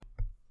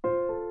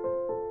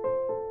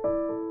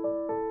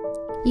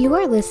You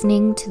are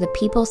listening to the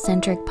People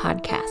Centric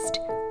Podcast,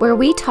 where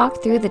we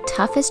talk through the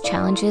toughest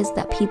challenges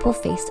that people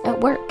face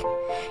at work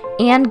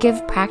and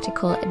give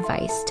practical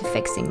advice to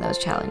fixing those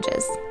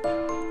challenges.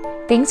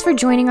 Thanks for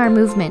joining our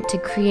movement to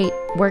create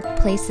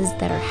workplaces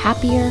that are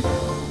happier,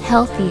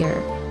 healthier,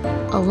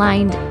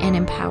 aligned, and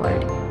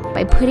empowered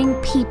by putting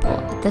people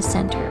at the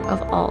center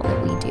of all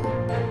that we do.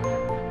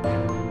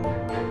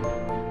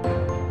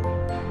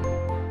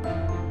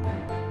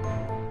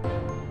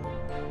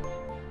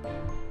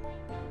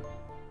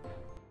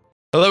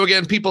 Hello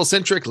again,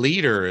 People-Centric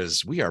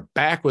leaders. We are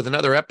back with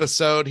another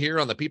episode here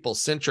on the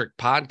People-Centric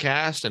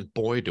Podcast, and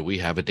boy, do we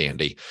have a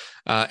dandy.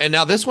 And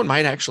now this one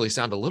might actually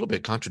sound a little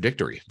bit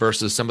contradictory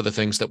versus some of the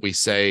things that we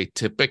say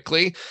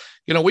typically.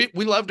 You know, we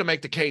love to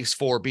make the case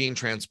for being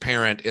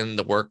transparent in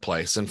the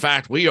workplace. In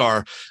fact, we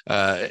are,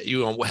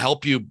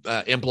 help you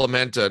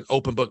implement an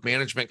open book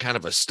management kind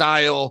of a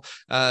style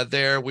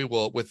there. We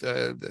will,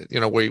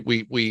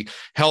 we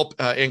help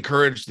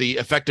encourage the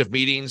effective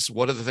meetings.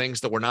 What are the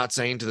things that we're not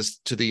saying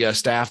to the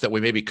staff that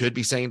we maybe could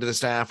be saying to the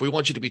staff? We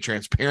want you to be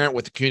transparent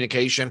with the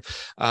communication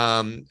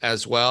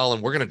as well.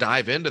 And we're going to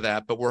dive into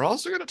that, but we're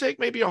also going to take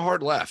maybe a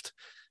hard left.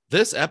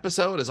 This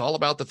episode is all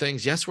about the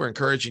things. Yes, we're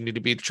encouraging you to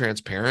be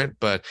transparent,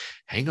 but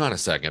hang on a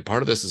second.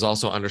 Part of this is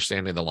also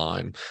understanding the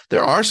line.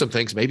 There are some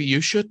things maybe you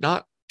should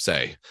not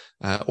say,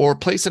 or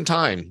place in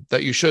time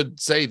that you should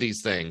say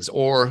these things,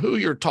 or who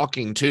you're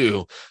talking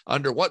to,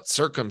 under what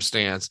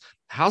circumstance,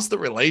 how's the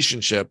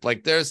relationship?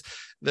 Like there's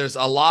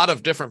a lot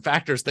of different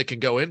factors that can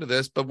go into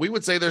this, but we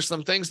would say there's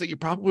some things that you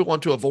probably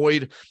want to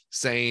avoid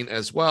saying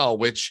as well,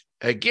 which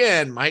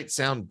again might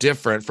sound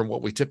different from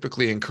what we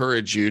typically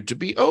encourage you to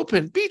be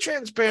open, be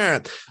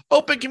transparent,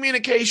 open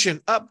communication,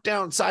 up,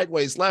 down,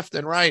 sideways, left,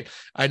 and right.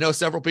 I know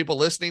several people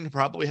listening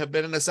probably have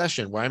been in a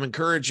session where I'm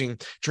encouraging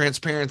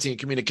transparency and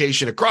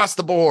communication across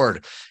the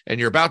board. And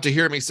you're about to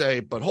hear me say,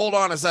 but hold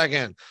on a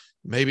second.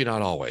 Maybe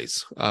not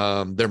always.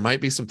 There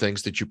might be some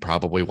things that you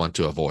probably want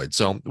to avoid.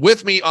 So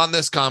with me on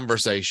this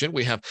conversation,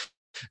 we have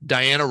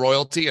Diana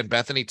Royalty and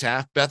Bethany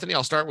Taft. Bethany,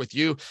 I'll start with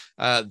you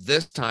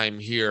this time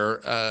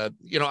here.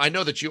 I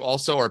know that you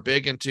also are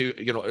big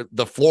into,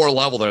 the floor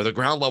level there, the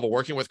ground level,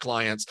 working with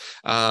clients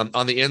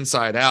on the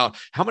inside out.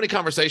 How many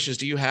conversations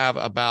do you have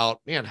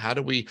about, how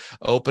do we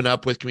open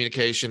up with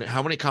communication?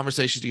 How many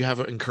conversations do you have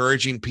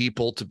encouraging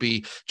people to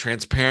be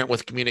transparent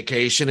with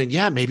communication?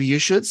 And maybe you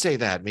should say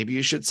that. Maybe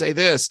you should say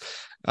this.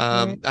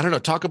 I don't know.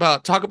 Talk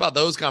about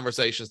those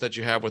conversations that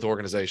you have with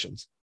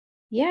organizations.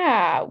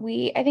 Yeah,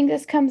 I think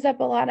this comes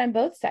up a lot on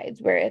both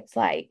sides, where it's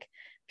like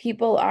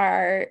people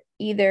are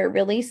either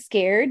really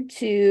scared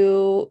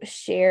to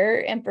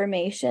share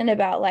information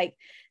about like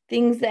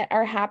things that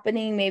are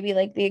happening, maybe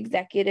like the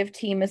executive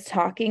team is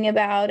talking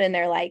about, and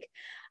they're like,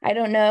 I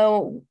don't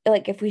know,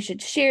 like if we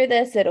should share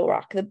this, it'll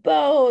rock the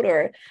boat,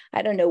 or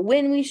I don't know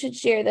when we should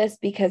share this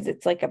because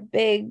it's like a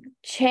big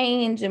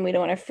change and we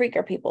don't want to freak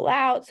our people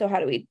out. So how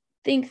do we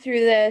think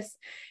through this?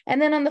 And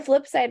then on the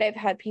flip side, I've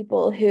had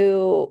people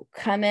who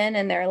come in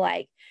and they're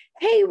like,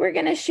 hey, we're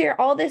going to share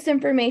all this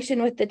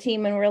information with the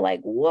team. And we're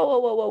like,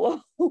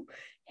 whoa.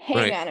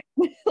 Hang on.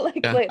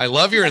 I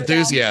love your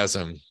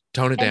enthusiasm.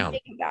 Tone it down.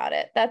 Think about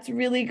it. That's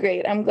really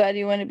great. I'm glad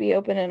you want to be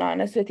open and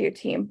honest with your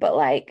team, but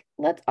like,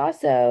 let's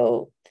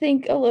also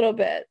think a little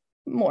bit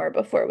more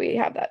before we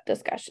have that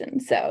discussion.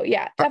 So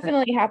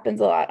definitely happens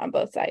a lot on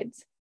both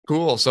sides.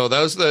 Cool. So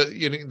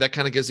that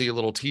kind of gives you a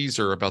little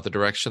teaser about the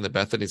direction that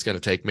Bethany's going to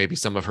take, maybe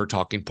some of her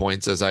talking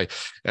points as I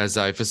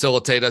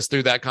facilitate us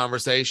through that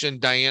conversation.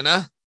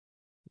 Diana,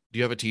 do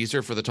you have a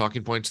teaser for the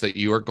talking points that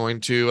you are going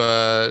to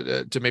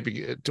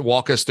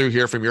walk us through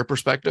here from your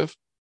perspective?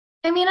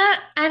 I mean,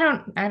 I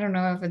don't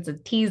know if it's a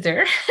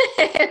teaser,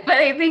 but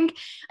I think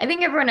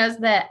everyone knows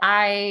that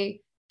I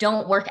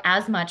don't work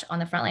as much on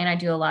the front line. I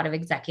do a lot of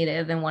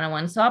executive and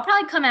one-on-one. So I'll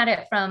probably come at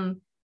it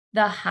from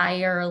the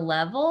higher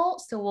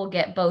level. So we'll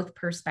get both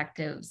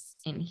perspectives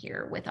in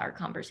here with our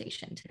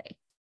conversation today.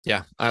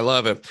 Yeah, I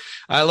love it.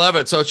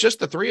 So it's just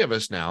the three of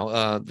us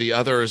now. The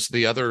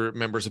other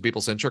members of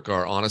People-Centric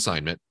are on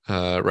assignment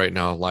right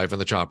now, live in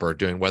the chopper,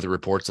 doing weather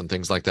reports and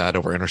things like that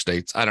over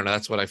interstates. I don't know.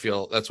 That's what I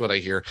feel. That's what I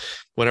hear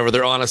whenever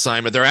they're on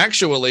assignment. They're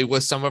actually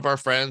with some of our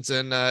friends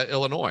in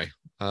Illinois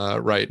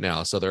right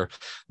now. So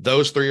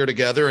those three are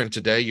together. And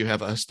today you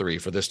have us three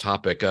for this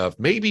topic of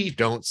maybe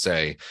don't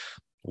say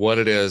what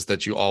it is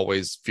that you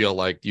always feel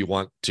like you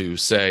want to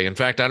say. In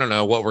fact, I don't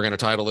know what we're going to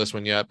title this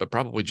one yet, but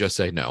probably just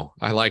say no.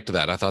 I liked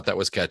that. I thought that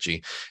was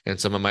catchy. And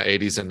some of my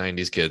 80s and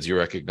 90s kids, you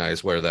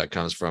recognize where that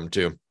comes from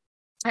too.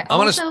 I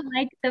also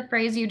like the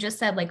phrase you just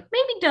said, like,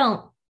 maybe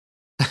don't.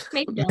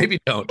 Maybe don't. Maybe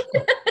don't.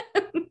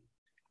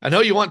 I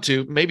know you want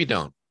to, maybe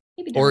don't.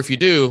 Maybe Or don't. if you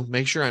do,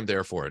 make sure I'm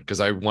there for it because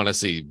I want to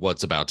see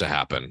what's about to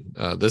happen.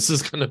 This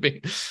is going to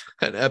be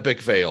an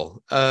epic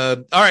fail.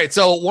 All right.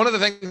 So one of the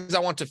things I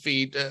want to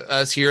feed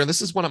us here, and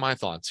this is one of my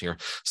thoughts here.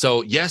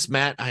 So yes,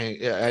 Matt,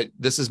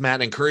 this is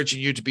Matt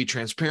encouraging you to be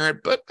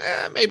transparent, but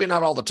maybe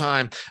not all the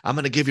time. I'm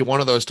going to give you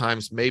one of those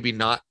times, maybe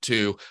not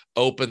to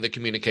open the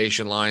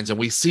communication lines. And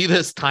we see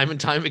this time and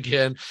time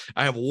again.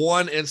 I have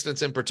one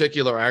instance in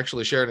particular. I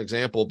actually share an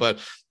example, but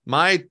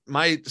my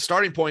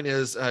starting point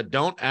is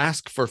don't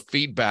ask for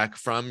feedback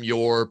from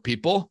your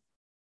people.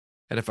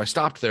 And if I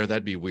stopped there,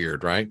 that'd be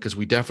weird, right? Because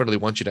we definitely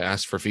want you to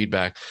ask for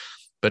feedback,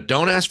 but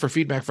don't ask for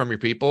feedback from your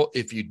people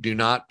if you do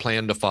not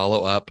plan to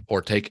follow up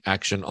or take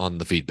action on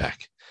the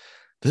feedback.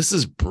 This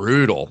is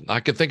brutal. I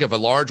can think of a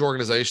large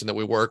organization that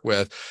we work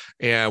with,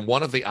 and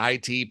one of the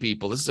IT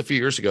people, this is a few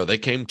years ago, they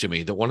came to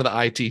me, one of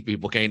the IT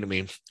people came to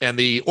me, and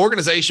the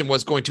organization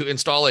was going to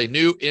install a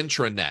new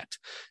intranet.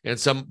 And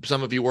some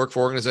of you work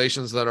for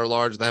organizations that are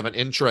large, they have an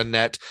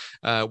intranet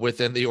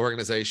within the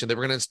organization. They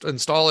were going to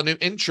install a new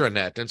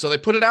intranet. And so they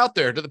put it out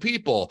there to the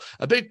people,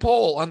 a big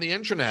poll on the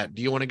intranet.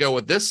 Do you want to go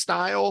with this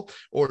style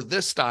or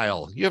this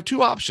style? You have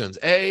two options,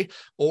 A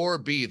or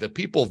B. The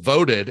people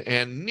voted,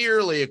 and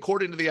nearly,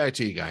 according to the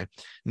IT guy,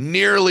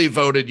 nearly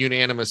voted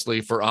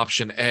unanimously for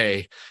option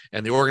A,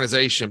 and the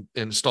organization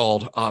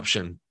installed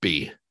option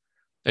B.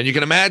 And you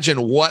can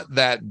imagine what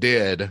that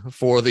did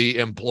for the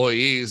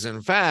employees.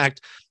 In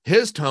fact,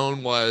 his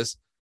tone was,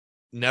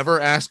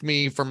 never ask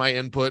me for my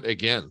input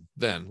again.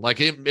 Then,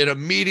 like it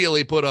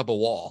immediately put up a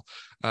wall.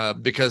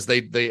 Because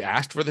they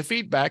asked for the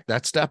feedback.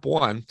 That's step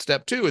one.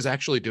 Step two is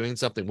actually doing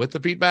something with the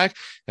feedback,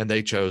 and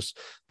they chose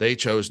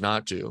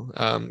not to.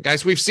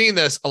 Guys, we've seen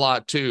this a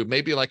lot too.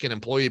 Maybe like in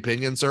employee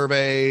opinion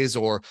surveys,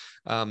 or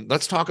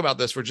let's talk about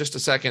this for just a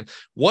second.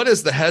 What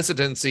is the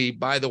hesitancy,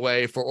 by the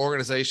way, for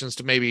organizations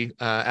to maybe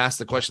ask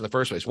the question in the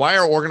first place? Why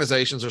are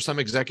organizations or some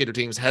executive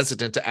teams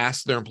hesitant to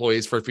ask their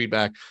employees for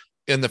feedback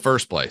in the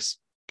first place?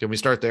 Can we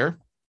start there?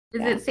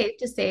 Is it safe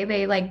to say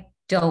they like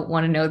don't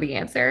want to know the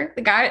answer?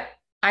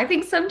 I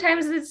think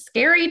sometimes it's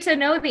scary to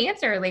know the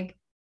answer. Like,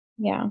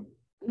 Yeah.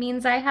 it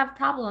means I have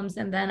problems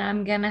and then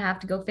I'm gonna have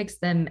to go fix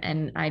them,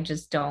 and I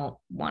just don't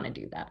want to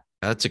do that.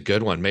 That's a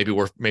good one. Maybe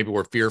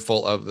we're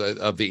fearful of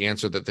the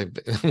answer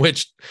that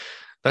which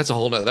that's a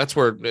whole nother, that's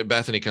where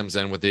Bethany comes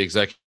in with the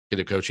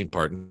executive coaching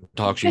part and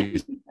talks to you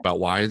about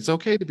why it's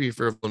okay to be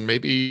fearful, and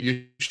maybe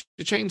you should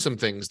change some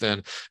things.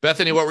 Then,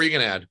 Bethany, what were you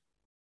going to add?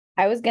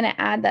 I was going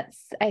to add that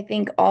I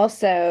think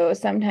also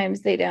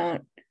sometimes they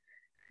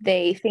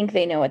think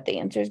they know what the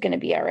answer is going to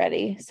be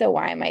already. So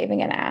why am I even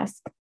going to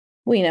ask?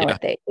 We know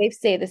what they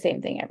say the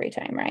same thing every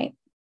time, right?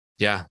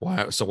 Yeah.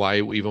 Why? So why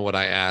even would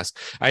I ask?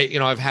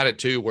 I've had it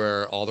too,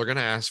 where all they're going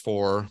to ask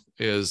for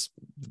is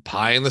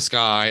pie in the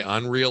sky,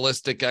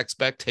 unrealistic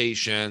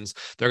expectations.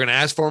 They're going to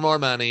ask for more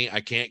money.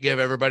 I can't give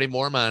everybody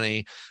more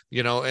money,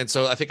 and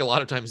so I think a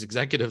lot of times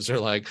executives are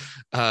like,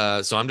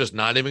 so I'm just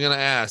not even going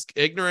to ask.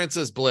 Ignorance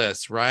is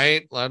bliss,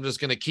 right? I'm just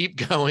going to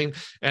keep going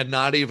and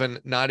not even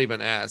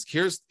ask.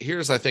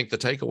 Here's I think the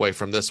takeaway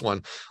from this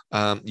one.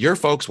 Your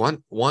folks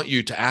want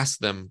you to ask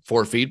them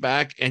for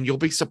feedback, and you'll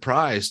be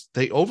surprised.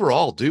 They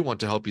overall do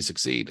want to help you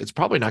succeed. It's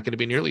probably not going to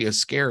be nearly as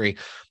scary.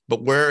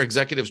 But where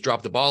executives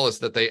drop the ball is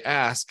that they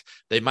ask,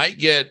 they might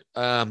get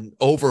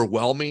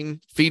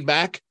overwhelming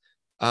feedback,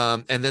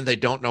 and then they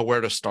don't know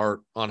where to start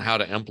on how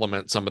to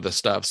implement some of the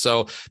stuff.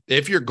 So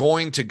if you're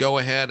going to go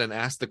ahead and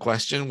ask the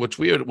question, which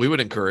we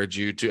would encourage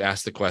you to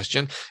ask the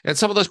question, and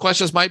some of those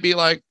questions might be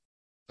like,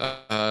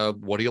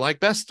 what do you like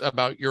best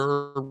about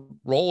your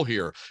role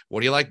here? What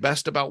do you like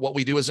best about what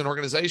we do as an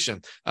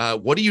organization?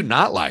 What do you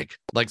not like?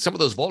 Like some of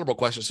those vulnerable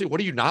questions. See,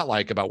 what do you not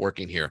like about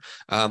working here?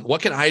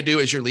 What can I do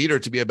as your leader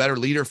to be a better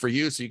leader for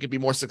you so you can be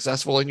more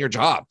successful in your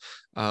job?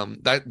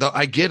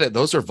 I get it.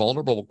 Those are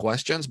vulnerable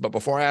questions. But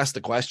before I ask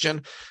the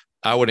question,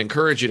 I would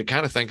encourage you to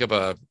kind of think of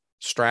a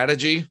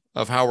strategy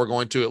of how we're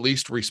going to at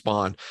least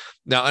respond.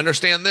 Now,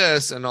 understand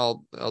this, and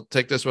I'll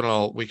take this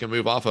one. We can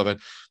move off of it.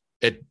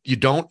 You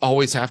don't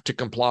always have to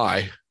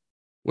comply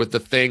with the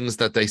things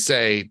that they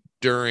say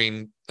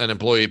during an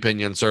employee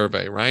opinion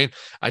survey, right?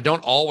 I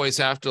don't always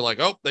have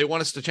to they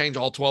want us to change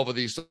all 12 of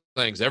these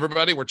things.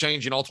 Everybody, we're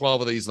changing all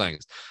 12 of these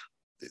things.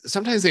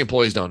 Sometimes the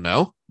employees don't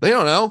know. They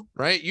don't know,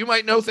 right? You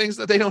might know things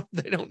that they don't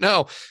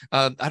know.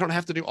 I don't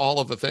have to do all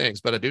of the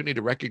things, but I do need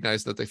to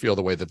recognize that they feel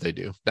the way that they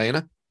do.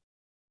 Diana?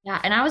 Yeah.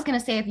 And I was going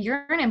to say, if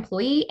you're an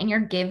employee and you're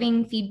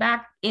giving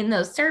feedback in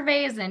those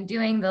surveys and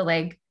doing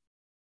the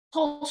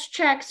pulse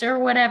checks or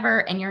whatever,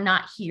 and you're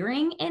not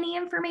hearing any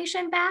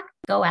information back,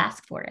 go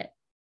ask for it.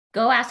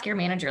 Go ask your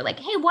manager,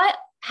 hey, what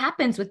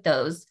happens with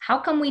those? How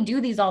come we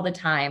do these all the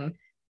time?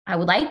 I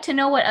would like to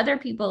know what other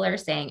people are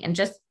saying, and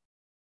just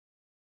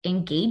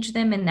engage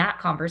them in that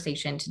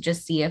conversation to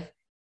just see if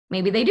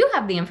maybe they do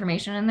have the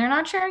information and they're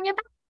not sharing it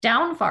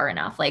down far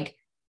enough.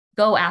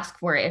 Go ask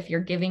for it. If you're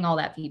giving all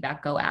that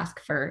feedback, go ask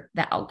for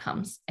the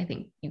outcomes. I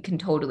think you can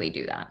totally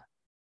do that.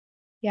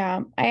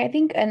 Yeah, I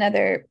think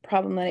another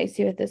problem that I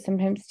see with this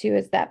sometimes too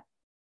is that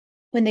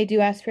when they do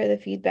ask for the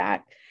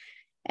feedback,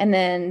 And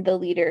then the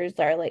leaders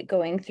are like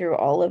going through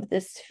all of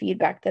this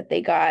feedback that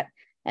they got.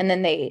 And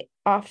then they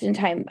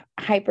oftentimes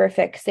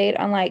hyperfixate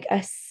on like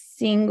a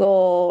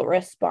single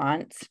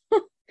response.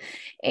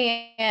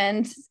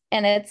 And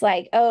it's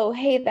like, oh,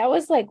 hey, that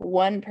was like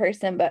one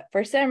person, but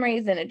for some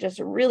reason it just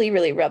really,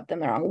 really rubbed them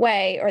the wrong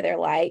way. Or they're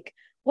like,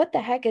 what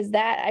the heck is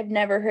that? I've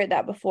never heard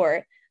that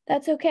before.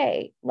 That's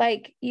okay.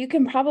 Like, you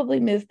can probably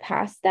move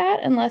past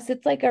that unless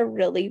it's like a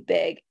really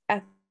big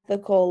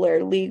ethical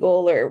or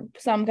legal or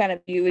some kind of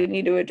you would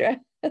need to address.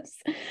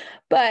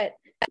 But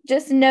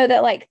just know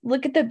that, like,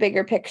 look at the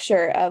bigger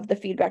picture of the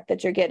feedback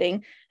that you're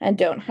getting and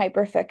don't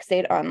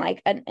hyperfixate on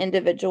like an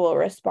individual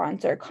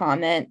response or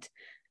comment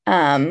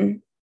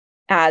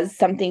as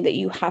something that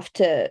you have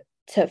to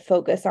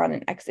focus on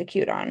and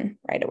execute on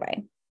right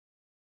away.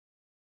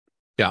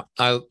 Yeah,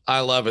 I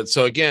love it.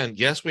 So again,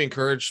 yes, we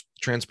encourage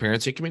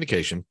transparency and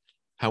communication.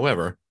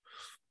 However,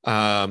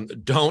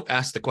 don't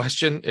ask the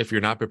question if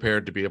you're not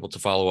prepared to be able to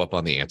follow up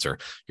on the answer.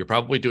 You're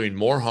probably doing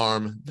more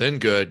harm than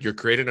good. You're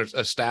creating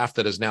a staff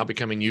that is now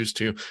becoming used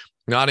to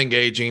not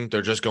engaging.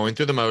 They're just going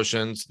through the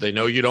motions. They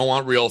know you don't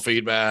want real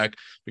feedback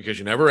because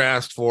you never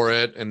asked for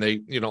it. And they,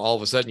 all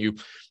of a sudden you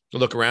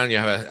look around and you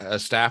have a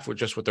staff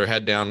with their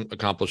head down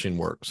accomplishing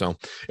work. So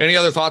any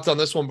other thoughts on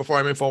this one before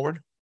I move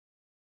forward?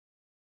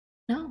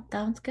 No,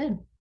 that one's good.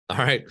 All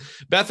right,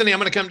 Bethany, I'm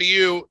going to come to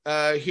you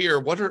here.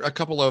 What are a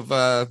couple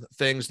of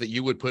things that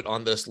you would put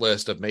on this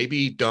list of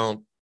maybe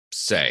don't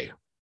say?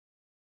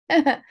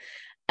 Okay,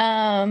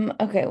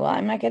 well,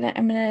 I'm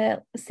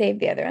gonna save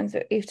the other ones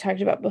that we've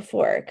talked about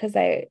before because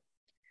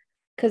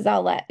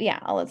I'll let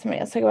somebody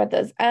else talk about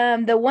those.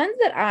 The ones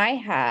that I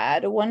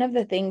had, one of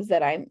the things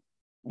that I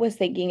was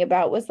thinking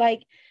about was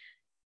like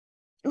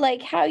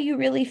how you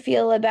really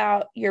feel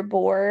about your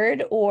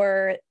board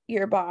or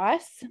your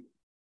boss.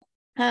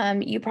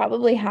 You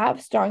probably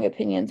have strong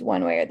opinions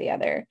one way or the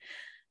other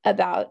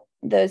about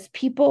those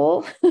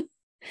people,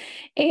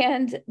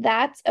 and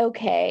that's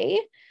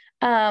okay.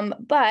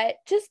 But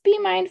just be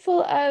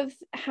mindful of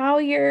how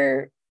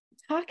you're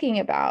talking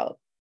about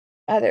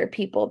other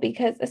people,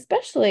 because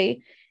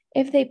especially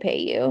if they pay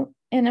you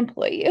and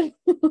employ you.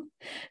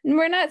 And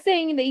we're not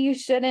saying that you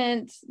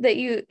shouldn't, that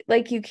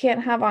you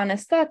can't have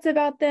honest thoughts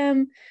about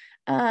them.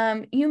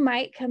 You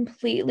might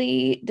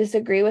completely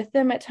disagree with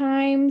them at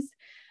times.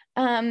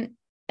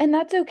 And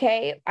that's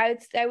okay.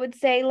 I would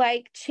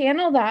say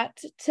channel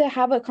that to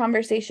have a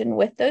conversation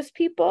with those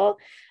people.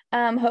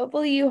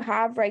 Hopefully you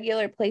have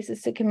regular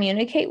places to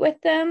communicate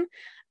with them,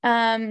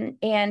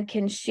 and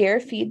can share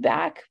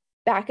feedback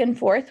back and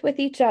forth with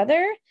each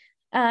other,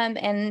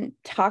 and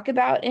talk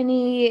about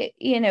any,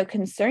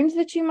 concerns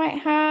that you might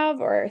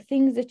have or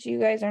things that you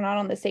guys are not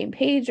on the same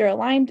page or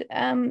aligned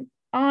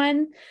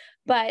on.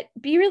 But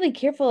be really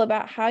careful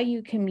about how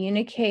you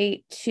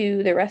communicate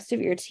to the rest of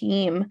your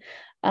team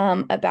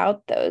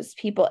about those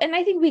people. And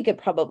I think we could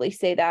probably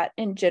say that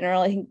in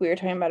general. I think we were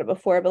talking about it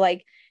before,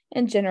 but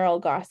in general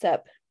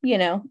gossip,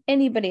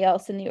 anybody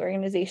else in the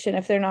organization,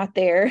 if they're not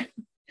there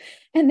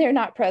and they're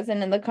not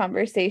present in the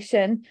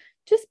conversation,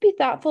 just be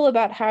thoughtful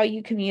about how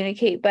you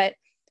communicate. But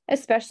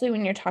especially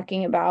when you're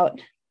talking about,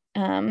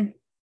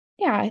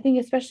 I think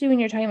especially when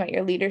you're talking about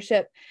your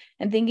leadership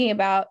and thinking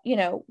about,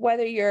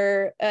 whether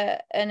you're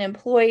an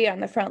employee on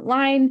the front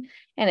line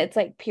and it's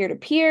like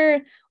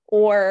peer-to-peer,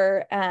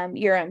 or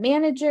you're a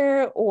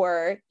manager,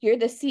 or you're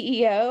the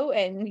CEO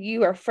and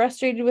you are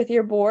frustrated with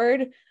your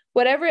board,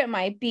 whatever it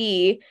might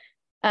be.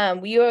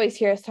 You always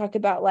hear us talk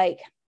about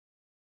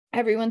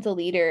everyone's a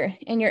leader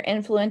and you're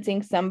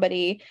influencing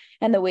somebody,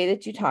 and the way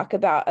that you talk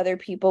about other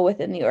people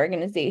within the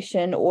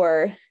organization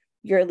or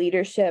your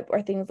leadership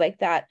or things like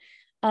that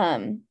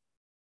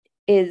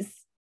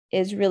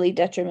is really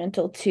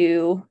detrimental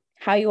to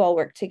how you all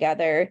work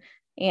together,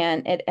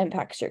 and it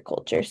impacts your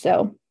culture.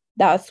 So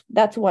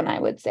that's one I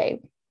would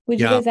say. Would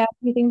you guys add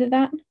anything to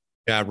that?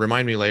 Yeah,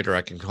 remind me later.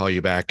 I can call you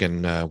back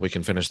and we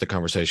can finish the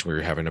conversation we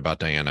were having about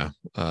Diana.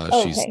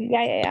 She's okay.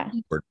 Yeah.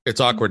 Awkward. It's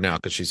awkward now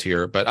because she's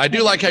here, but I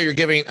do like how you're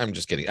giving. I'm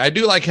just kidding. I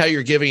do like how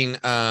you're giving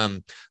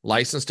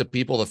license to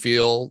people to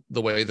feel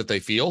the way that they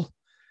feel.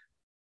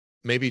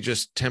 Maybe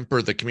just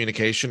temper the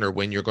communication or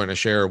when you're going to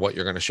share what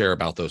you're going to share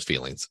about those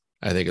feelings.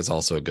 I think it's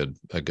also a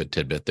good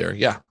tidbit there.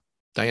 Yeah,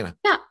 Diana.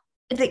 Yeah,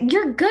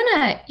 you're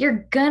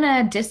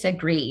gonna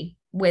disagree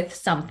with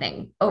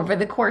something over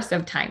the course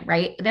of time,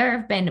 right? There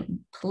have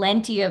been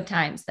plenty of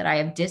times that I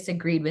have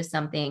disagreed with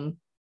something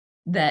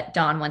that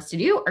Dawn wants to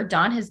do, or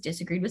Dawn has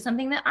disagreed with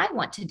something that I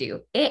want to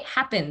do. It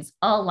happens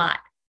a lot.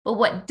 But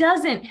what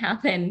doesn't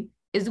happen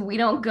is we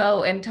don't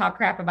go and talk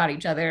crap about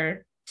each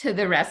other to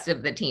the rest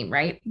of the team,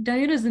 right?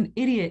 Diana's an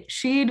idiot.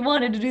 She'd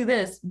wanted to do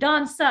this.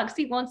 Dawn sucks.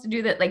 He wants to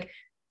do that.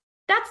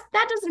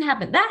 That doesn't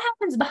happen. That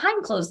happens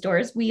behind closed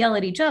doors. We yell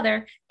at each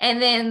other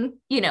and then,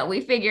 we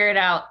figure it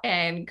out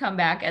and come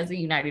back as a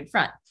united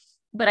front.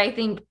 But I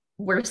think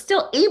we're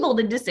still able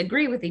to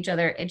disagree with each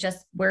other. It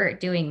just, we're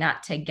doing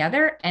that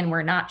together and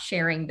we're not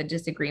sharing the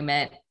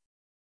disagreement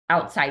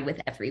outside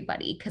with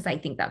everybody, because I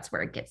think that's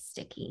where it gets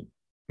sticky.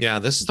 Yeah,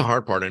 this is the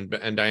hard part.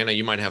 And Diana,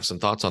 you might have some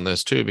thoughts on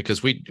this too,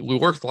 because we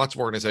work with lots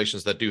of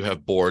organizations that do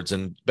have boards,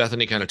 and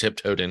Bethany kind of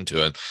tiptoed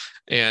into it.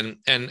 And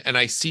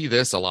I see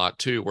this a lot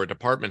too, where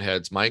department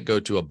heads might go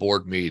to a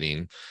board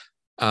meeting,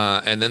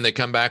 and then they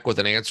come back with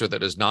an answer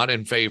that is not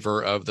in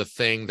favor of the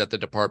thing that the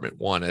department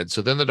wanted.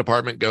 So then the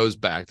department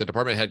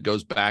head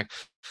goes back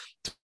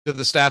to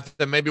the staff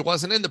that maybe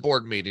wasn't in the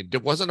board meeting,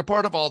 it wasn't a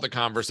part of all the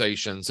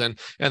conversations, and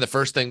the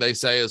first thing they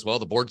say is, well,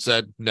 the board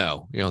said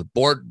no.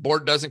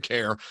 Board doesn't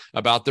care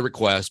about the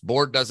request,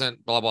 board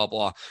doesn't blah blah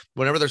blah,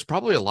 whenever there's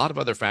probably a lot of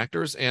other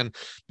factors. And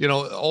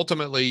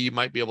ultimately you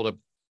might be able to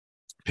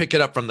pick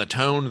it up from the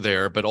tone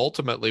there, but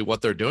ultimately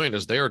what they're doing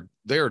is they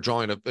are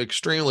drawing an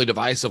extremely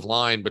divisive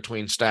line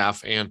between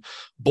staff and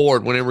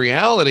board, when in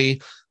reality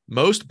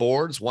most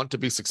boards want to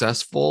be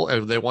successful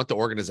and they want the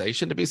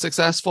organization to be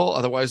successful.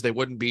 Otherwise, they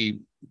wouldn't be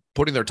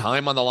putting their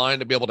time on the line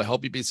to be able to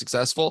help you be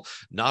successful.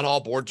 Not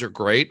all boards are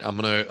great.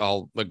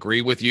 I'll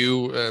agree with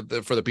you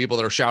for the people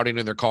that are shouting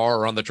in their car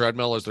or on the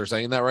treadmill as they're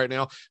saying that right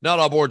now. Not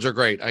all boards are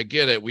great. I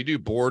get it. We do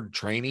board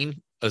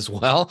training as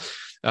well.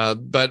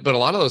 But a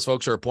lot of those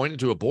folks are appointed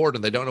to a board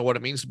and they don't know what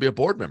it means to be a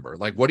board member.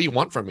 Like, what do you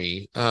want from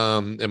me?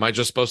 Am I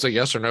just supposed to say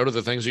yes or no to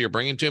the things that you're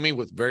bringing to me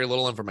with very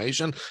little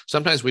information?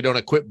 Sometimes we don't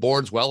equip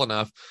boards well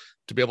enough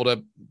to be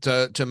able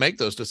to make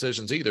those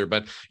decisions either.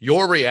 But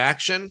your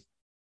reaction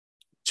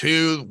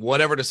to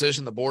whatever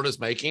decision the board is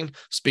making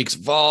speaks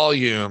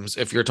volumes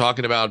if you're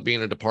talking about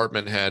being a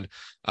department head.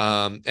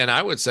 And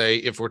I would say,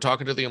 if we're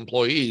talking to the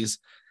employees,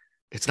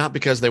 it's not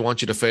because they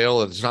want you to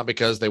fail. It's not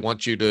because they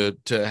want you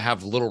to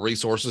have little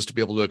resources to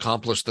be able to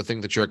accomplish the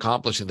thing that you're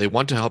accomplishing. They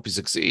want to help you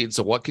succeed.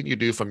 So what can you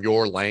do from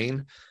your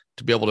lane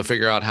to be able to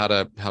figure out how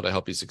to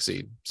help you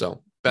succeed?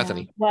 So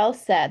Bethany. Yeah, well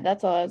said.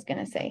 That's all I was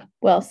going to say.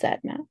 Well said,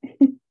 Matt.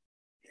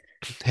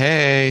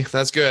 Hey,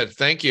 that's good.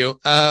 Thank you.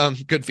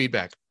 Good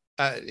feedback.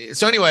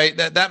 So anyway,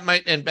 that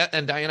might, and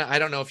Diana, I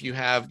don't know if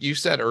you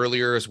said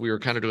earlier as we were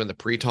kind of doing the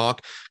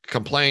pre-talk,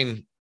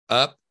 complain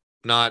up,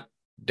 not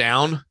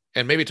down,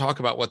 and maybe talk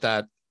about what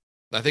that,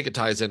 I think it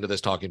ties into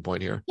this talking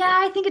point here. Yeah,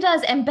 I think it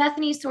does. And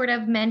Bethany sort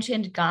of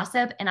mentioned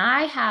gossip, and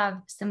I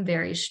have some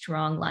very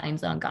strong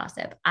lines on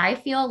gossip. I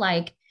feel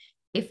like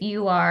if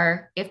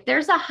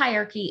there's a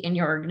hierarchy in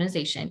your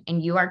organization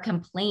and you are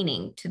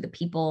complaining to the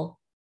people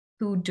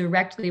who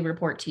directly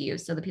report to you,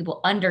 so the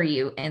people under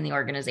you in the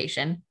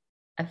organization,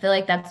 I feel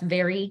like that's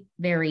very,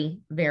 very,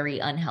 very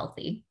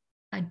unhealthy.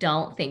 I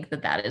don't think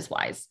that is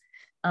wise.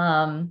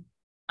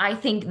 I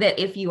think that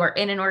if you are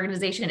in an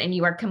organization and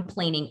you are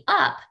complaining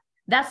up,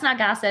 that's not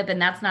gossip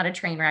and that's not a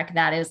train wreck.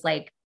 That is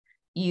like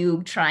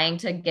you trying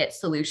to get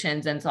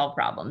solutions and solve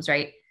problems,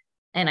 right?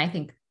 And I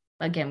think,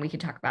 again, we could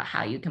talk about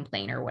how you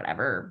complain or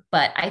whatever,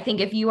 but I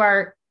think if you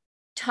are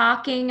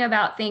talking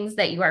about things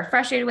that you are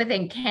frustrated with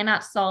and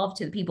cannot solve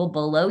to the people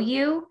below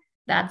you,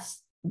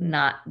 that's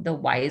not the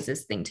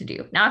wisest thing to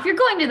do. Now, if you're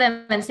going to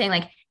them and saying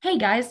like, hey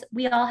guys,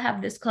 we all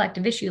have this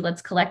collective issue,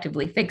 let's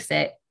collectively fix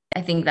it,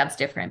 I think that's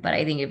different. But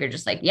I think if you're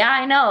just like, yeah,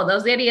 I know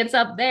those idiots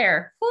up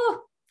there,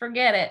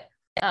 forget it.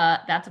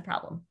 That's a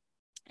problem.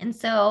 And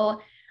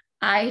so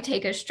I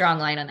take a strong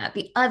line on that.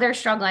 The other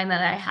strong line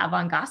that I have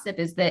on gossip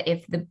is that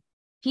if the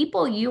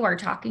people you are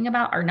talking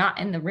about are not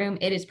in the room,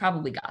 it is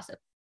probably gossip,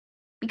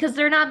 because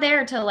they're not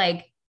there to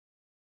like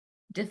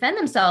defend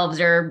themselves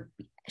or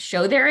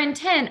show their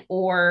intent,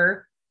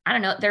 or I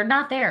don't know, they're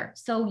not there.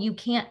 So you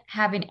can't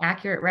have an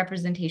accurate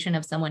representation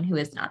of someone who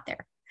is not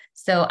there.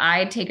 So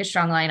I take a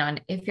strong line on,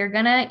 if you're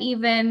going to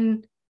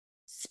even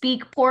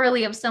speak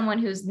poorly of someone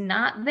who's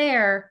not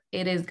there,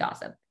 it is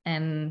gossip.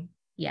 And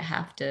you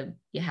have to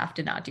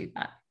not do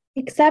that.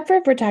 Except for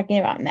if we're talking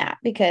about Matt,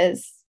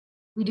 because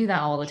we do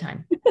that all the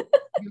time.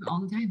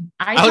 All the time.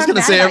 I was going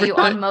to say about you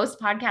on most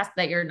podcasts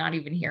that you're not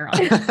even here on.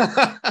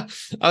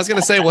 I was going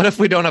to say, what if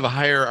we don't have a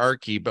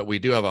hierarchy, but we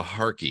do have a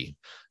hierarchy?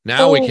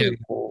 Now we can.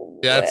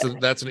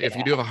 That's if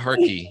you do have a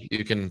hierarchy,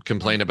 you can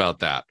complain about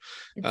that.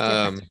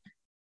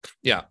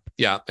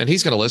 Yeah, and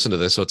he's going to listen to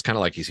this, so it's kind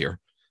of like he's here.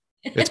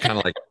 It's kind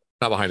of like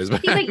not behind his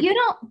back. But you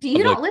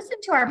don't listen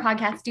to our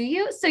podcast, do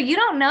you? So you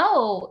don't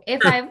know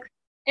if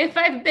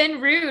I've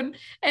been rude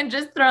and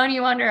just thrown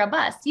you under a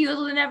bus.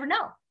 You'll never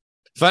know.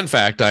 Fun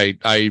fact,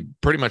 I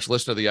pretty much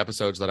listen to the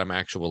episodes that I'm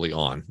actually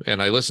on,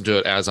 and I listen to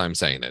it as I'm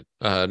saying it,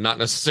 not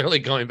necessarily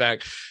going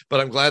back, but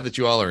I'm glad that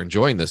you all are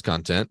enjoying this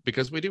content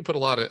because we do put a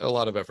lot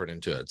of effort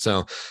into it.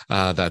 So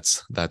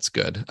that's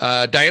good.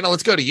 Diana,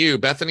 let's go to you.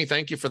 Bethany,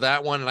 thank you for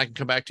that one. And I can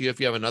come back to you if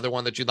you have another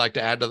one that you'd like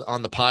to add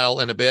on the pile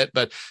in a bit.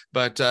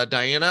 But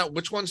Diana,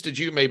 which ones did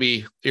you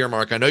maybe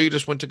earmark? I know you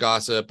just went to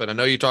gossip, and I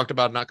know you talked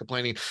about not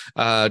complaining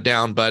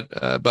down, but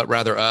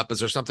rather up. Is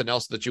there something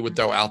else that you would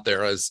throw out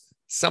there as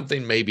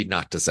something maybe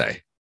not to say?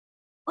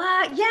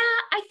 Yeah,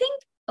 I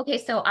think, okay,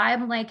 so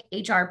I'm like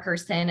HR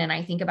person and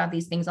I think about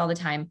these things all the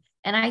time.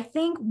 And I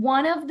think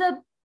one of the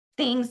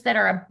things that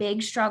are a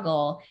big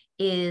struggle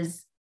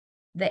is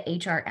the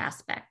HR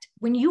aspect.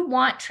 When you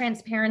want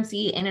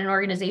transparency in an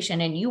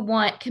organization and you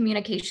want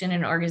communication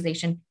in an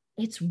organization,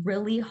 it's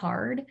really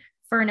hard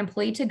for an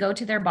employee to go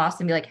to their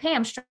boss and be like, hey,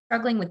 I'm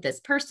struggling with this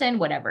person,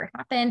 whatever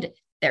happened.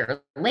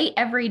 they're late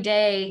every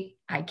day.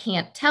 I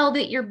can't tell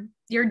that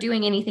you're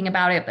doing anything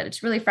about it, but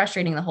it's really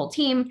frustrating the whole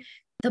team.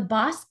 The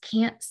boss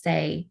can't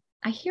say,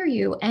 I hear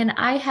you, and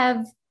I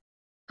have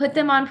put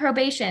them on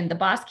probation. The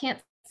boss can't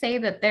say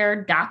that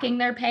they're docking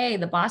their pay.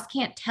 The boss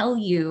can't tell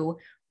you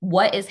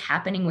what is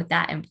happening with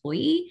that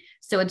employee.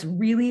 So it's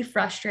really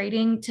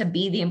frustrating to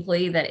be the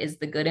employee that is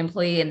the good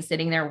employee and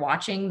sitting there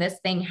watching this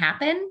thing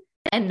happen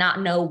and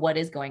not know what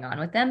is going on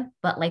with them.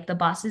 But like the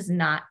boss is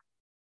not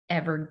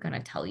ever going to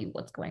tell you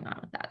what's going on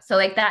with that. So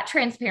like that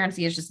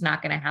transparency is just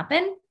not going to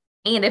happen.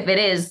 And if it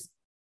is,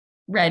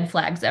 red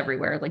flags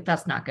everywhere, like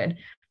that's not good.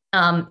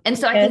 And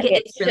so I think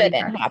it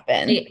shouldn't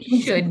happen. It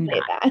should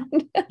not.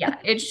 Yeah,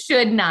 it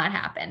should not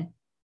happen.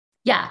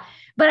 Yeah.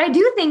 But I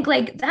do think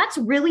like that's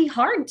really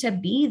hard to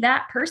be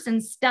that person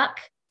stuck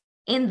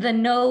in the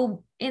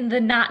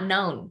not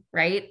known.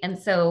 Right. And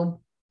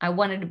so I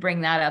wanted to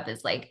bring that up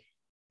as like,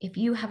 if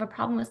you have a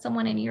problem with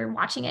someone and you're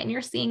watching it and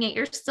you're seeing it,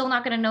 you're still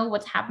not going to know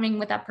what's happening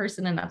with that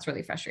person. And that's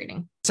really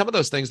frustrating. Some of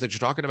those things that you're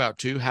talking about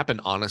too happen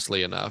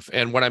honestly enough.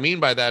 And what I mean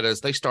by that is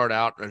they start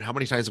out, and how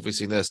many times have we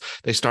seen this?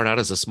 They start out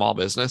as a small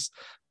business.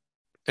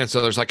 And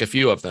so there's like a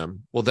few of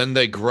them. Well, then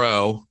they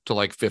grow to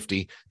like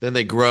 50, then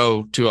they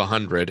grow to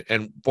 100.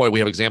 And boy, we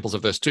have examples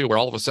of this too, where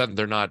all of a sudden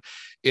they're not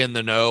in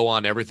the know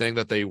on everything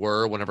that they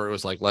were whenever it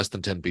was like less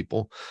than 10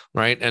 people.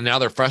 Right. And now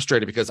they're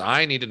frustrated because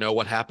I need to know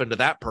what happened to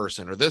that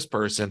person or this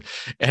person.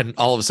 And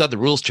all of a sudden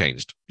the rules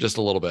changed just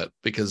a little bit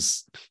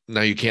because now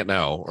you can't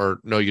know,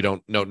 or no, you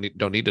don't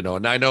need to know.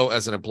 And I know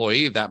as an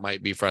employee, that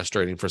might be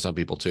frustrating for some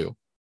people too.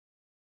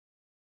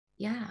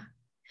 Yeah.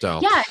 So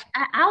yeah,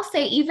 I'll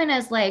say even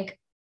as like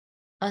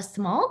a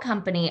small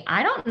company,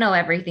 I don't know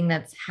everything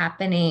that's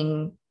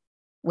happening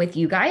with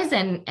you guys.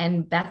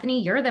 And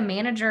Bethany, you're the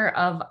manager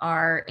of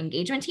our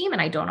engagement team.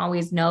 And I don't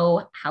always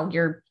know how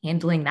you're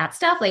handling that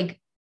stuff. Like,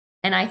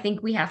 and I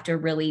think we have to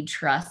really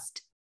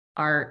trust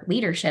our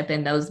leadership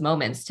in those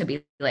moments to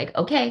be like,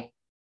 okay,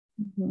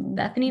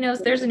 Bethany knows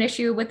there's an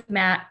issue with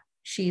Matt.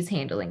 She's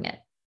handling it.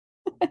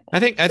 I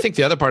think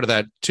the other part of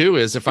that too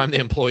is if I'm the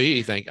employee,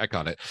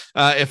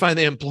 if I'm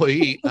the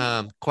employee,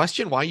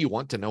 question why you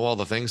want to know all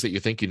the things that you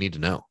think you need to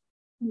know.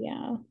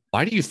 Yeah.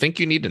 Why do you think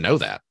you need to know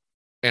that?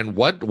 And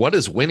what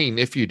is winning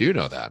if you do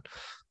know that?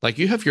 Like,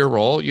 you have your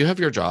role, you have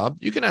your job,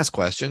 you can ask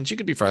questions, you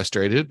can be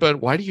frustrated,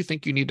 but why do you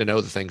think you need to know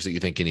the things that you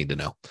think you need to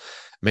know?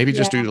 Maybe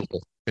just do a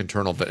little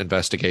internal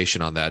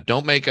investigation on that.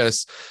 Don't make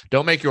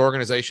your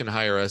organization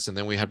hire us, and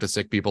then we have to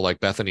stick people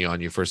like Bethany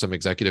on you for some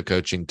executive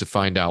coaching to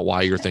find out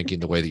why you're thinking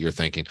the way that you're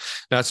thinking.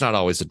 That's not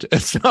always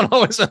it's not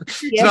always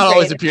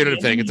a punitive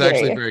thing. It's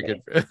actually very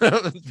good,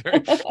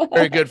 very,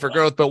 very good for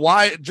growth. But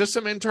why? Just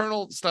some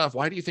internal stuff.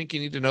 Why do you think you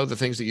need to know the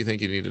things that you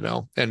think you need to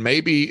know? And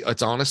maybe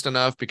it's honest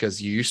enough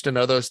because you used to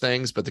know those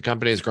things, but the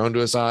company has grown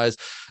to a size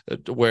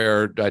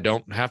where I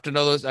don't have to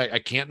know those. I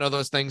can't know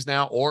those things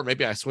now, or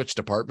maybe I switched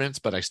departments,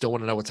 but I still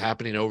want to know what's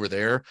happening over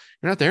there.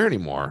 You're not there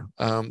anymore.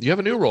 You have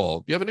a new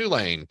role. You have a new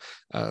lane.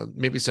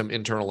 Maybe some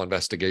internal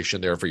investigation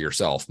there for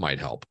yourself might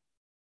help.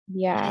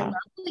 Yeah. I love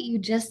what you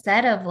just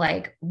said of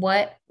like,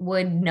 what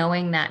would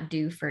knowing that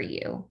do for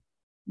you?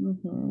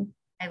 Mm-hmm.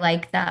 I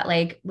like that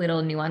like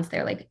little nuance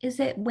there. Like, is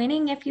it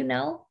winning if you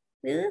know?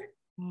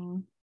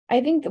 Ugh. I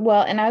think,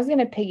 well, and I was going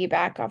to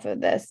piggyback off of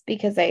this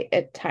because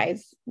it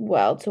ties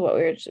well to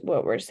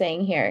what we're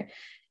saying here,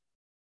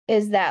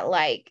 is that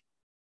like,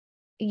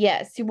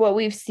 yes, what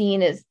we've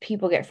seen is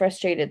people get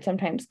frustrated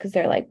sometimes because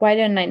they're like, why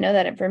didn't I know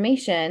that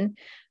information?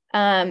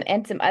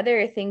 And some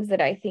other things that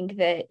I think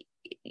that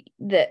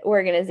the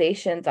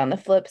organizations on the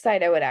flip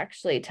side, I would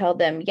actually tell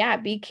them, yeah,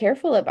 be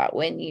careful about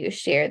when you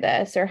share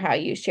this or how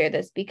you share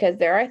this, because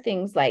there are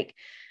things like,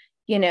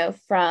 you know,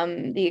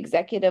 from the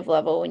executive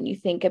level, when you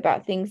think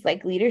about things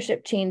like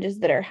leadership changes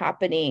that are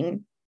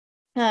happening,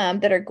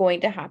 that are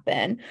going to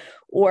happen,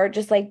 or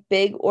just like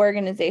big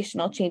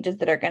organizational changes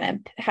that are going to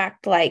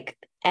impact like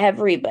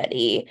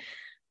everybody,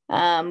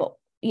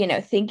 you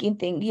know, think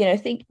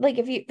like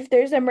if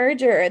there's a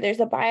merger or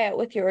there's a buyout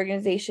with your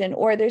organization,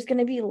 or there's going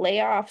to be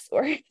layoffs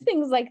or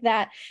things like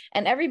that,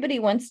 and everybody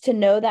wants to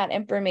know that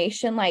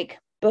information like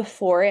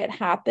before it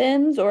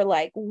happens or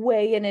like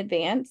way in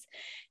advance.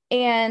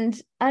 And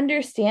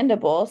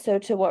understandable. So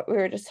to what we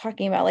were just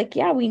talking about, like,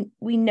 yeah, we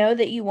know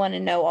that you want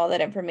to know all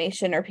that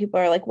information, or people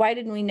are like, why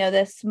didn't we know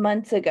this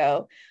months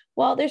ago?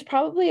 Well, there's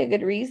probably a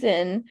good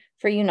reason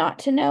for you not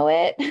to know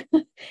it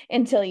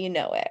until you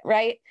know it,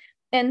 right?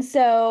 And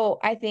so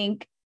I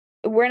think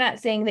we're not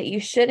saying that you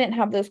shouldn't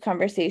have those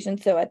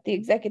conversations. So at the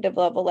executive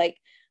level, like,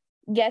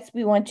 yes,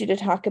 we want you to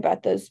talk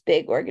about those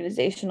big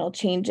organizational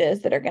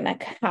changes that are going to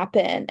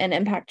happen and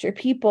impact your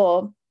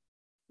people,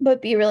 but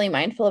be really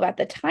mindful about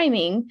the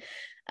timing,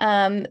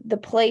 the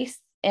place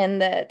and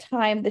the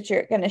time that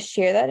you're going to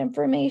share that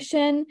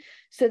information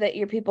so that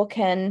your people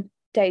can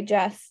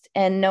digest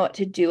and know what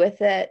to do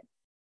with it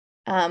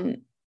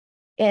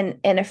in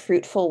a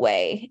fruitful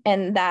way.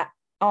 And that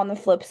on the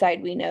flip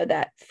side, we know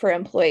that for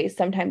employees,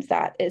 sometimes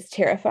that is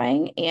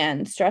terrifying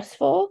and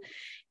stressful,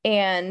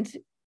 and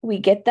we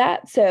get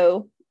that.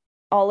 So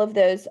all of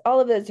those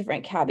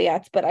different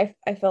caveats, but I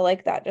feel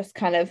like that just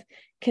kind of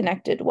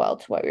connected well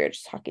to what we were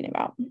just talking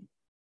about.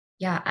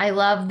 Yeah, I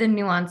love the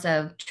nuance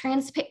of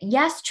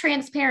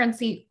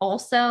transparency.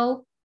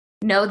 Also,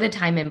 know the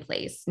time and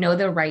place, know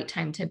the right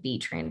time to be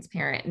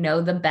transparent,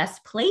 know the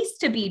best place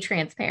to be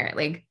transparent.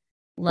 Like,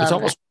 love It's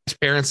almost that.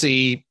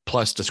 transparency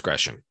plus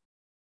discretion.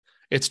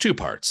 It's two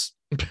parts.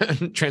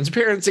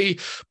 Transparency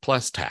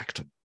plus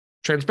tact.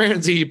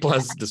 Transparency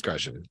plus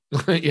discretion.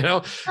 Plus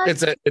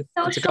it's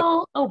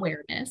social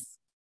awareness.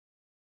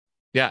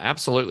 Yeah,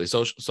 absolutely.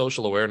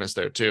 Social awareness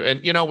there too.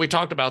 And, we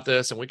talked about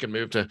this, and we can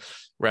move to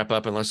wrap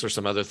up unless there's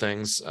some other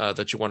things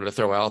that you wanted to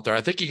throw out there.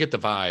 I think you get the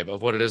vibe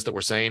of what it is that we're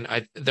saying.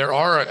 There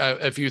are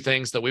a few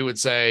things that we would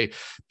say,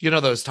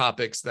 those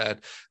topics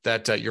that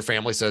your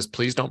family says,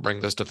 please don't bring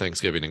this to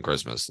Thanksgiving and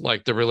Christmas,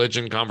 like the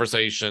religion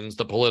conversations,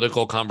 the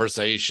political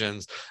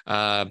conversations.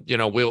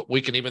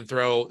 We can even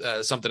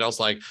throw something else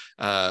like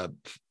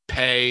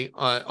pay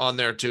on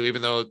there too,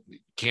 even though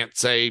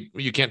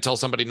you can't tell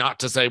somebody not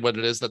to say what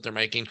it is that they're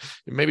making.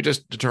 Maybe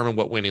just determine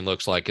what winning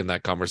looks like in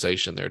that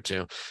conversation there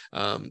too.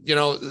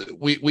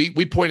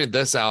 We pointed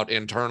this out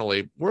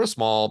internally. We're a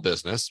small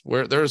business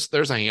where there's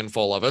a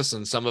handful of us,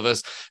 and some of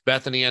us,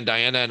 Bethany and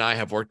Diana and I,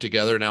 have worked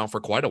together now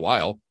for quite a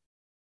while.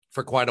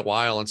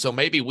 And so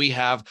maybe we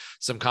have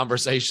some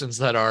conversations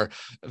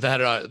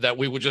that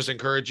we would just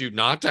encourage you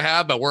not to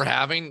have, but we're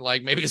having,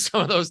 like maybe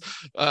some of those,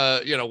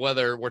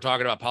 whether we're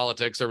talking about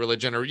politics or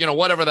religion or,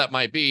 whatever that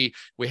might be,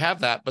 we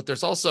have that, but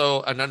there's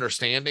also an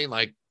understanding,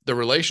 like the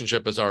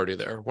relationship is already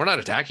there. We're not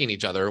attacking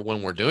each other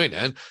when we're doing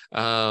it.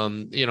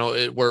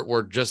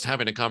 We're just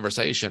having a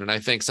conversation. And I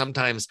think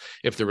sometimes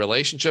if the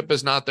relationship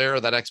is not there, or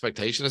that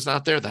expectation is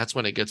not there, that's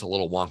when it gets a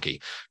little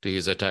wonky, to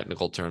use a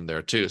technical term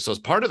there too. So as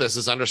part of this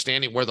is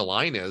understanding where the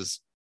line is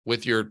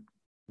with your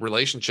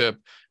relationship,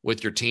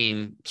 with your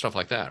team, stuff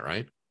like that,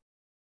 right?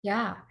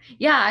 Yeah.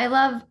 I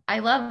love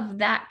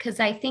that, because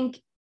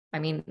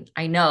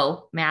I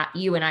know, Matt,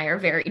 you and I are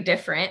very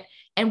different,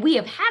 and we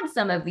have had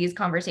some of these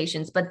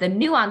conversations, but the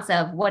nuance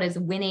of what is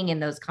winning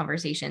in those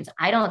conversations,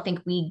 I don't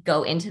think we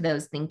go into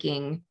those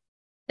thinking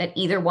that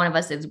either one of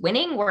us is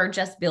winning. We're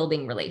just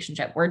building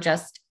relationship. We're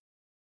just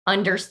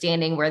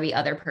understanding where the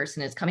other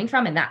person is coming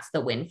from, and that's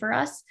the win for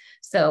us.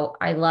 So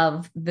I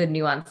love the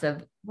nuance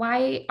of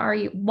why are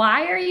you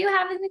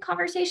having the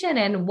conversation,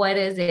 and what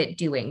is it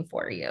doing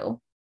for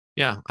you?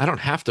 Yeah, I don't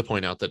have to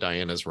point out that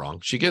Diana's wrong.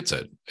 She gets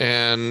it.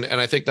 And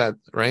I think that,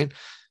 right?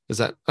 Is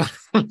that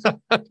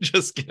I'm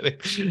just kidding.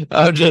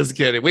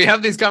 We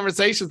have these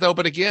conversations though,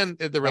 but again,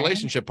 the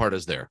relationship part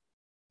is there.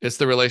 It's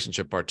the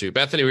relationship part too.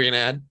 Bethany, were you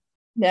gonna add?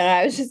 No,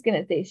 I was just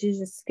gonna say she's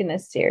just gonna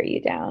stare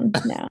you down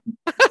now.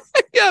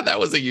 Yeah, that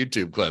was a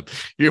YouTube clip.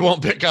 You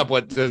won't pick up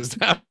what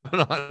just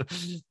happened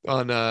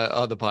on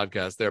the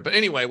podcast there. But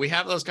anyway, we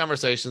have those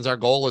conversations. Our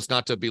goal is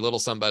not to belittle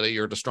somebody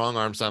or to strong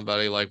arm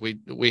somebody. Like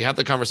we have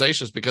the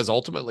conversations because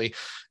ultimately,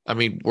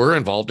 we're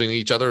involved in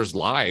each other's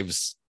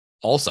lives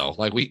also.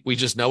 Like we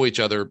just know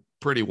each other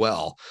pretty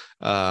well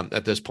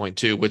at this point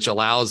too, which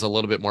allows a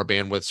little bit more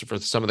bandwidth for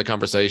some of the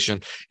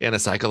conversation in a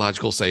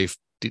psychological safety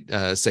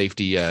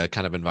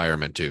kind of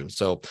environment too.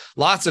 So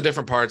lots of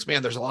different parts,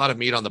 man. There's a lot of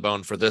meat on the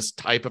bone for this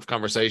type of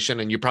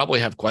conversation, and you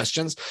probably have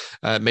questions,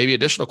 maybe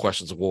additional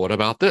questions. Well, what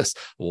about this?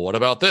 What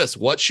about this?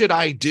 What should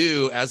I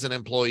do as an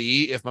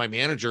employee if my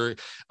manager,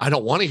 I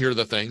don't want to hear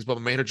the things, but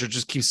my manager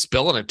just keeps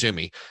spilling it to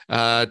me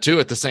too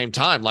at the same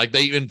time? Like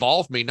they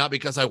involve me, not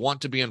because I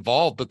want to be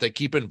involved, but they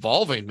keep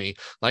involving me.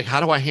 Like,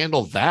 how do I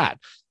handle that?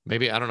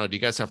 Maybe, I don't know. Do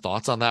you guys have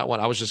thoughts on that one?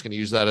 I was just going to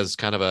use that as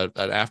kind of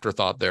an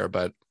afterthought there,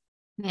 but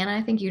man,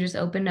 I think you just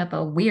opened up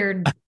a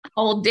weird,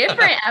 whole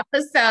different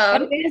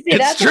episode.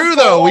 It's true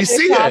though. We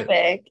see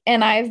it.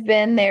 And I've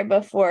been there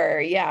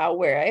before. Yeah.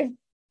 Where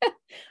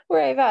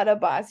I've had a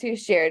boss who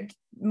shared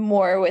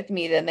more with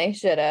me than they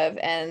should have.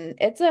 And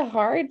it's a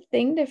hard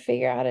thing to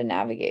figure out how to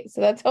navigate.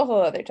 So that's a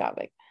whole other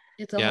topic.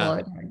 It's a whole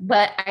other,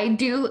 but I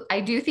do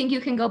think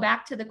you can go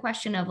back to the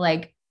question of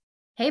like,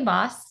 hey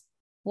boss,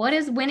 what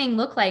does winning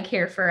look like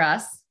here for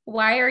us?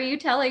 Why are you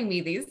telling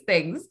me these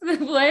things?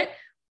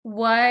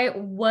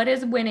 What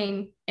is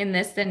winning in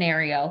this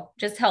scenario?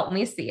 Just help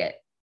me see it.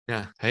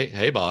 Yeah.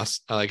 Hey, boss.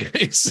 I like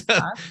it.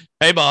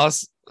 Hey,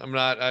 boss.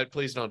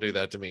 Please don't do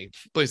that to me.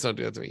 Please don't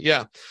do that to me.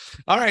 Yeah.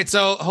 All right.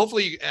 So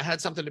hopefully you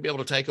had something to be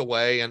able to take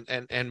away,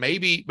 and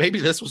maybe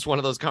this was one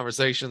of those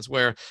conversations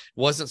where it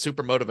wasn't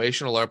super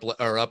motivational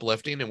or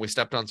uplifting, and we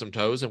stepped on some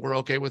toes, and we're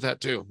okay with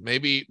that too.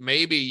 Maybe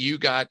you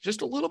got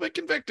just a little bit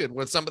convicted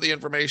with some of the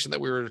information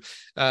that we were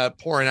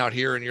pouring out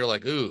here, and you're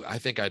like, ooh, I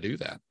think I do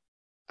that.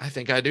 I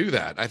think I do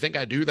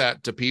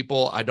that to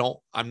people.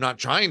 I'm not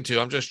trying to,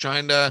 I'm just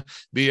trying to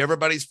be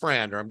everybody's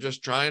friend, or I'm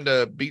just trying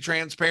to be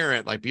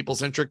transparent, like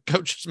people-centric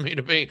coaches me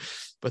to be.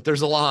 but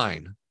there's a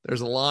line.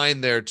 There's a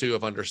line there too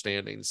of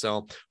understanding.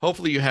 So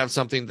hopefully you have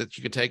something that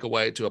you can take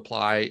away to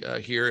apply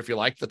here. If you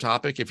like the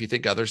topic, if you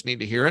think others need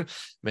to hear it,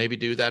 maybe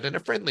do that in a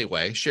friendly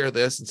way. Share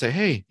this and say,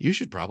 hey, you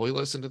should probably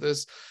listen to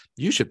this.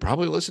 You should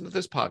probably listen to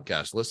this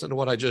podcast. Listen to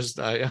what I just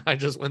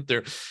went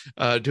through.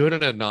 Do it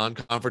in a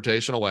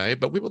non-confrontational way.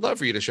 But we would love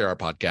for you to share our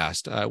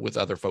podcast with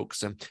other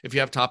folks. And if you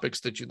have topics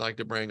that you'd like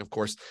to bring, of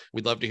course,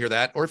 we'd love to hear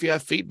that. Or if you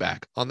have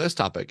feedback on this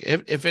topic,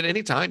 if at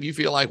any time you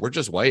feel like we're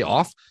just way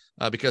off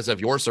because of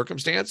your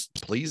circumstance,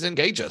 please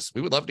engage us. We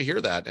would love to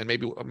hear that and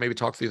maybe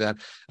talk through that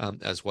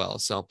as well.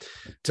 So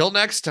till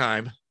next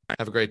time,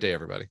 have a great day,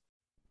 everybody.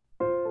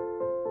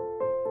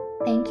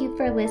 Thank you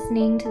for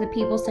listening to the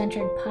People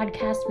Centric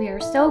Podcast. We are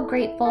so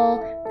grateful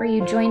for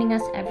you joining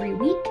us every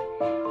week.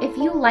 If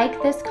you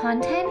like this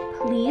content,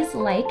 please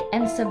like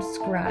and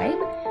subscribe.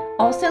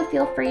 Also,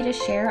 feel free to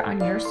share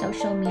on your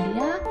social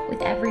media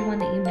with everyone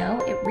that you know.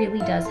 It really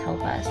does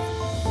help us.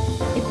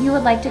 If you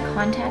would like to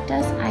contact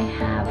us, I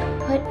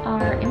have put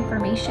our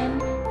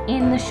information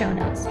in the show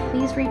notes.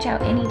 Please reach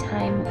out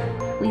anytime.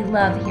 We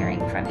love hearing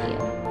from you.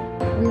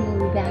 We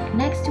will be back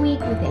next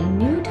week with a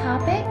new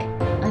topic.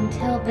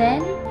 Until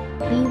then,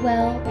 be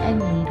well and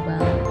lead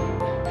well.